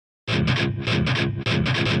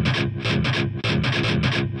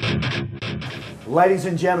Ladies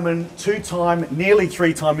and gentlemen, two-time, nearly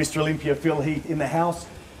three-time Mr. Olympia, Phil Heath in the house.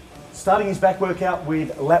 Starting his back workout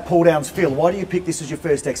with lat pull-downs. Phil, why do you pick this as your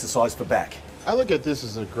first exercise for back? I look at this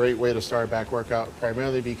as a great way to start a back workout,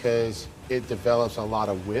 primarily because it develops a lot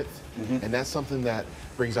of width, and that's something that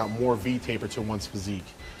brings out more V-taper to one's physique.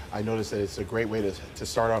 I noticed that it's a great way to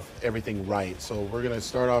start off everything right. So we're gonna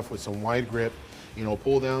start off with some wide grip,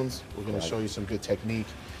 pull-downs. We're gonna show you some good technique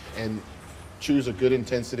and choose a good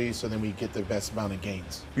intensity so then we get the best amount of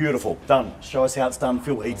gains. Beautiful, done. Show us how it's done,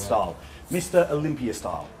 Phil Heath style. Mr. Olympia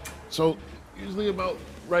style. So usually about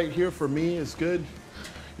right here for me is good.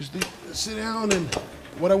 Usually sit down, and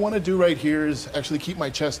what I want to do right here is actually keep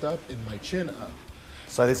my chest up and my chin up.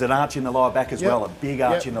 So there's an arch in the lower back as well, a big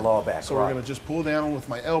arch in the lower back. So we're gonna just pull down with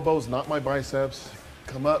my elbows, not my biceps.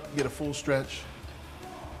 Come up, get a full stretch.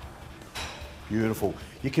 Beautiful.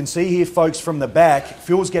 You can see here, folks, from the back,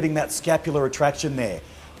 Phil's getting that scapular retraction there.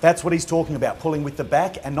 That's what he's talking about, pulling with the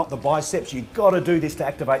back and not the biceps. You've got to do this to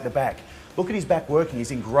activate the back. Look at his back working.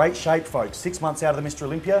 He's in great shape, folks. 6 months out of the Mr.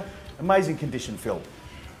 Olympia. Amazing condition, Phil.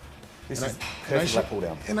 This is perfect lat pull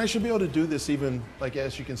down. And I should be able to do this even, like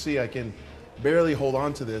as you can see, I can barely hold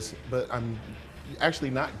on to this, but I'm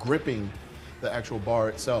actually not gripping the actual bar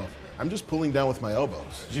itself. I'm just pulling down with my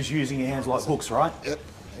elbows. Just using your hands like hooks, right? Yep,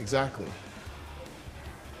 exactly.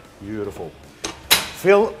 Beautiful.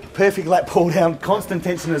 Phil, perfect lat pull down, constant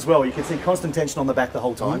tension as well. You can see constant tension on the back the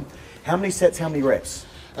whole time. How many sets, how many reps?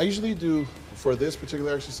 I usually do, for this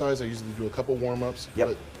particular exercise, I usually do a couple warm-ups,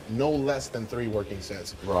 but no less than 3 working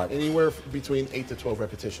sets. Right. Anywhere between 8 to 12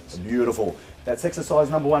 repetitions. Beautiful. That's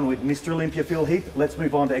exercise number 1 with Mr. Olympia, Phil Heath. Let's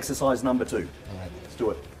move on to exercise number 2. All right. Let's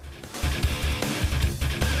do it.